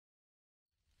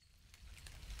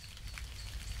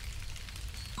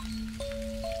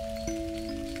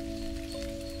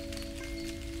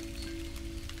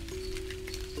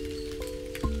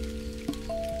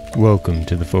Welcome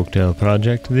to the Folktale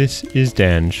Project. This is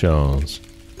Dan Shawls.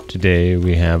 Today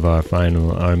we have our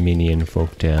final Armenian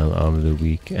folktale of the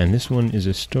week, and this one is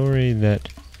a story that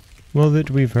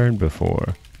we've heard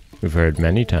before. We've heard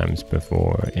many times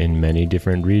before in many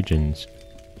different regions,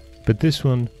 but this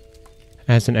one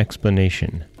has an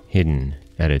explanation hidden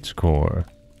at its core.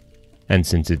 And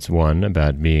since it's one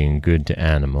about being good to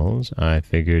animals, I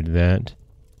figured that,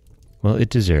 it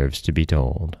deserves to be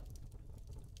told.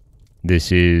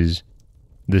 This is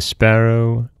The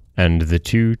Sparrow and the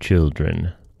Two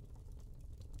Children.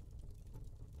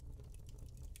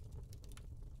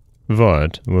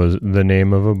 Vart was the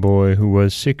name of a boy who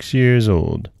was 6 years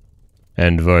old,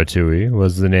 and Vartui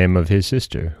was the name of his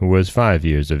sister, who was 5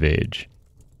 years of age.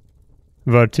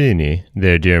 Vartini,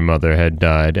 their dear mother, had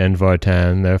died, and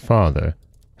Vartan, their father,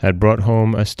 had brought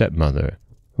home a stepmother,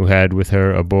 who had with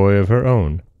her a boy of her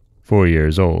own, 4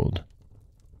 years old.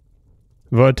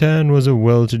 Vartan was a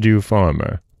well-to-do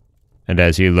farmer, and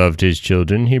as he loved his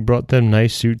children, he brought them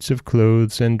nice suits of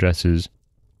clothes and dresses,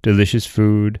 delicious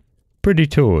food, pretty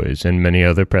toys, and many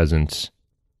other presents.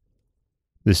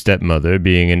 The stepmother,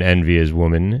 being an envious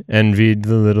woman, envied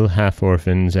the little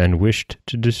half-orphans and wished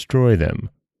to destroy them,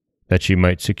 that she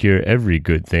might secure every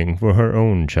good thing for her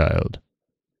own child.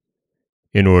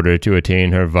 In order to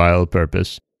attain her vile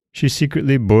purpose, she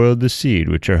secretly boiled the seed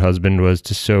which her husband was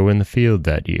to sow in the field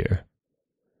that year.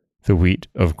 The wheat,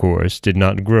 of course, did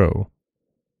not grow,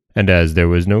 and as there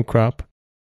was no crop,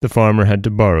 the farmer had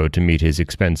to borrow to meet his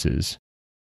expenses.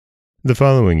 The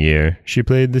following year, she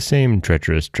played the same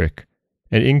treacherous trick,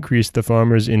 and increased the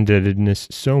farmer's indebtedness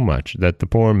so much that the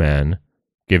poor man,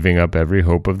 giving up every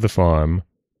hope of the farm,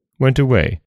 went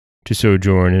away to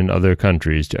sojourn in other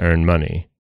countries to earn money.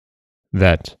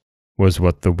 That was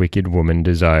what the wicked woman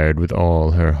desired with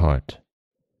all her heart.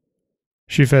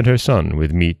 She fed her son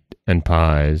with meat and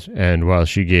pies, and while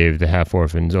she gave the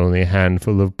half-orphans only a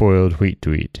handful of boiled wheat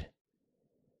to eat.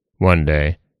 One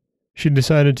day, she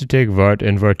decided to take Vart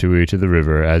and Vartui to the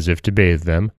river as if to bathe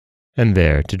them, and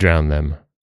there to drown them.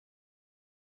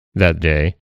 That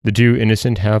day, the two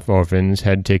innocent half-orphans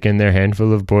had taken their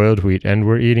handful of boiled wheat and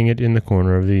were eating it in the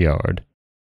corner of the yard.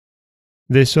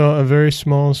 They saw a very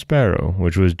small sparrow,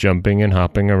 which was jumping and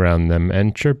hopping around them,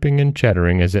 and chirping and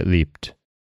chattering as it leaped.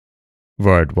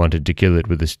 Vart wanted to kill it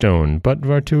with a stone, but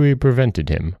Vartui prevented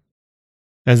him.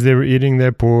 As they were eating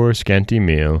their poor, scanty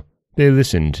meal, they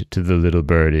listened to the little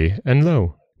birdie, and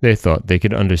lo, they thought they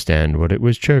could understand what it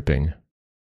was chirping.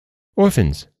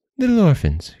 "Orphans, little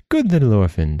orphans, good little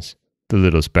orphans," the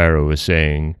little sparrow was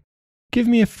saying, "give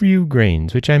me a few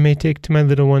grains, which I may take to my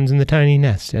little ones in the tiny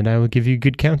nest, and I will give you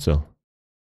good counsel."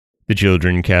 The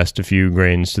children cast a few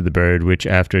grains to the bird, which,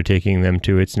 after taking them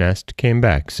to its nest, came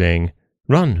back, saying,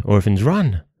 "Run, orphans,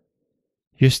 run!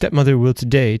 Your stepmother will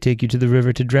today take you to the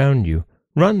river to drown you.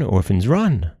 Run, orphans,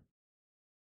 run!"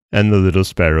 And the little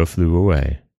sparrow flew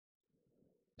away.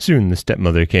 Soon the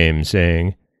stepmother came,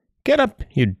 saying, "Get up,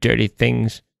 you dirty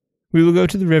things! We will go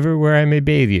to the river where I may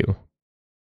bathe you."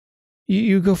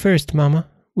 You go first, mamma.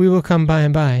 We will come by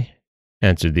and by,"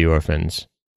 answered the orphans.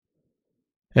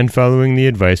 And following the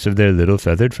advice of their little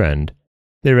feathered friend,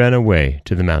 they ran away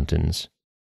to the mountains.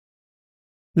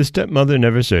 The stepmother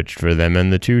never searched for them,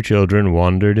 and the two children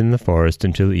wandered in the forest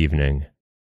until evening.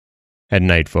 At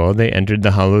nightfall they entered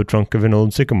the hollow trunk of an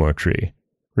old sycamore tree,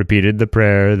 repeated the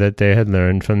prayer that they had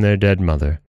learned from their dead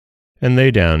mother, and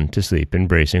lay down to sleep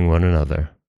embracing one another.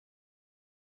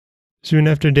 Soon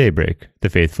after daybreak the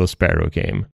faithful sparrow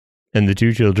came, and the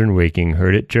two children waking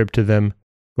heard it chirp to them,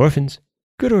 "Orphans,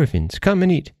 good orphans, come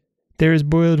and eat. There is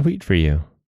boiled wheat for you."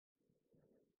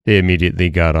 They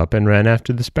immediately got up and ran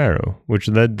after the sparrow, which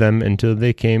led them until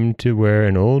they came to where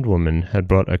an old woman had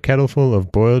brought a kettleful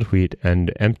of boiled wheat,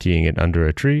 and, emptying it under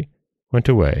a tree, went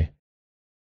away.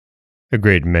 A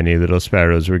great many little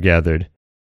sparrows were gathered.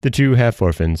 The two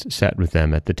half-orphans sat with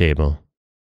them at the table.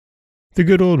 The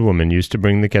good old woman used to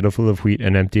bring the kettleful of wheat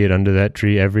and empty it under that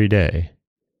tree every day.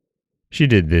 She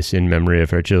did this in memory of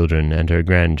her children and her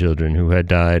grandchildren who had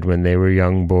died when they were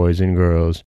young boys and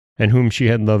girls, and whom she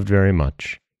had loved very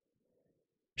much.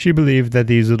 She believed that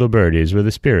these little birdies were the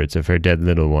spirits of her dead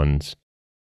little ones.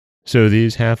 So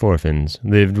these half-orphans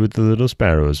lived with the little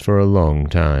sparrows for a long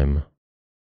time.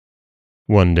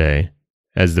 One day,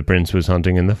 as the prince was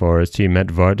hunting in the forest, he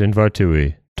met Vart and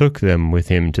Vartui, took them with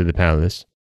him to the palace,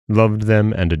 loved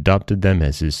them, and adopted them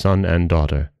as his son and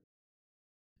daughter.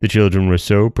 The children were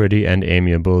so pretty and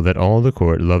amiable that all the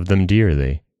court loved them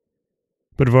dearly.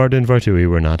 But Vart and Vartui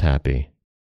were not happy.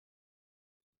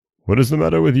 "What is the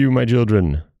matter with you, my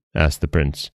children?" asked the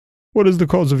prince. "What is the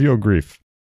cause of your grief?"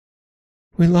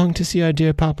 "We long to see our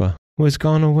dear papa, who has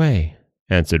gone away,"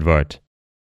 answered Vart.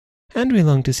 And we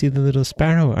long to see the little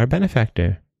sparrow, our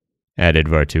benefactor, added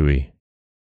Vartui.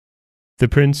 The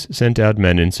prince sent out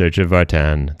men in search of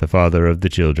Vartan, the father of the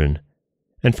children,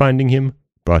 and finding him,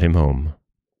 brought him home.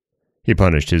 He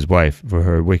punished his wife for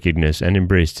her wickedness and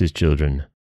embraced his children.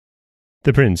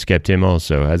 The prince kept him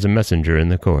also as a messenger in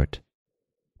the court.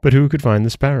 But who could find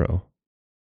the sparrow?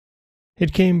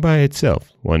 It came by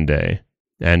itself one day,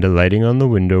 and alighting on the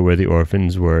window where the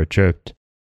orphans were, chirped,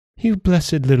 You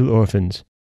blessed little orphans!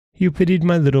 You pitied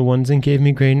my little ones and gave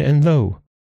me grain, and lo,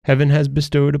 heaven has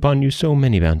bestowed upon you so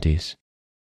many bounties.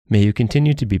 May you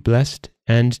continue to be blessed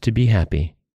and to be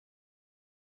happy.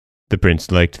 The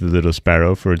prince liked the little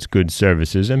sparrow for its good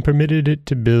services and permitted it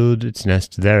to build its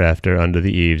nest thereafter under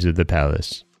the eaves of the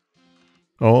palace.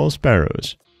 All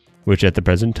sparrows, which at the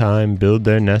present time build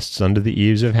their nests under the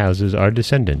eaves of houses, are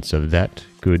descendants of that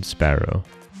good sparrow.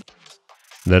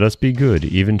 Let us be good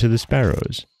even to the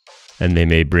sparrows, and they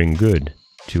may bring good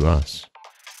to us.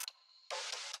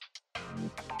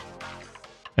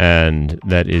 And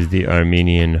that is the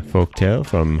Armenian folktale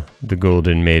from The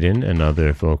Golden Maiden and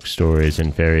other folk stories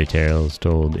and fairy tales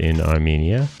told in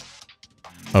Armenia,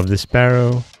 of the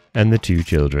sparrow and the two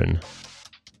children.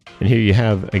 And here you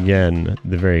have, again,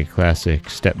 the very classic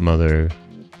stepmother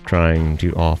trying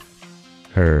to off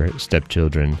her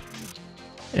stepchildren.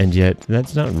 And yet,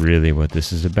 that's not really what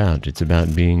this is about. It's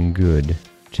about being good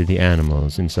to the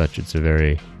animals and such. It's a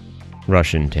very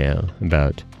Russian tale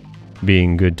about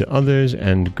being good to others,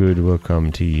 and good will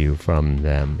come to you from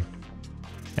them.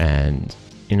 And,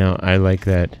 I like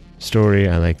that story,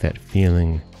 I like that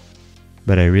feeling,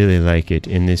 but I really like it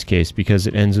in this case because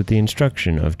it ends with the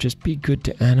instruction of just be good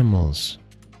to animals.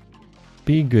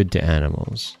 Be good to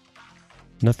animals.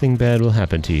 Nothing bad will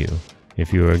happen to you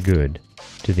if you are good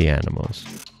to the animals.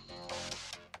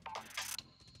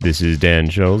 This is Dan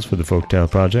Scholes for the Folktale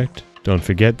Project. Don't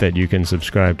forget that you can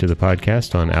subscribe to the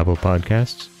podcast on Apple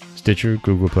Podcasts, Stitcher,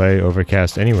 Google Play,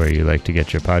 Overcast, anywhere you like to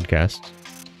get your podcasts.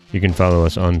 You can follow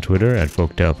us on Twitter at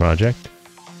Folktale Project.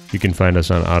 You can find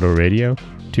us on Auto Radio,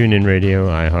 TuneIn Radio,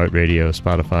 iHeartRadio,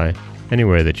 Spotify,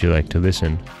 anywhere that you like to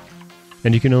listen.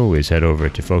 And you can always head over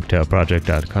to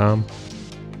folktaleproject.com,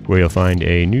 where you'll find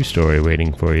a new story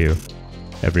waiting for you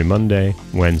every Monday,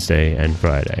 Wednesday, and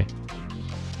Friday.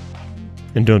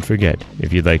 And don't forget,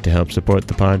 if you'd like to help support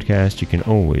the podcast, you can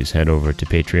always head over to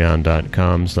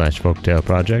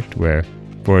patreon.com/folktaleproject, where,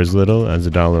 for as little as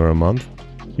 $1 a month,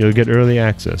 you'll get early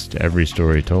access to every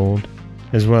story told,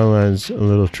 as well as a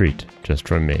little treat just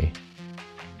from me.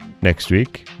 Next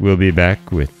week, we'll be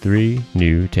back with 3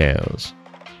 new tales.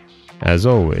 As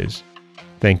always,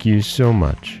 thank you so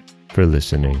much for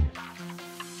listening.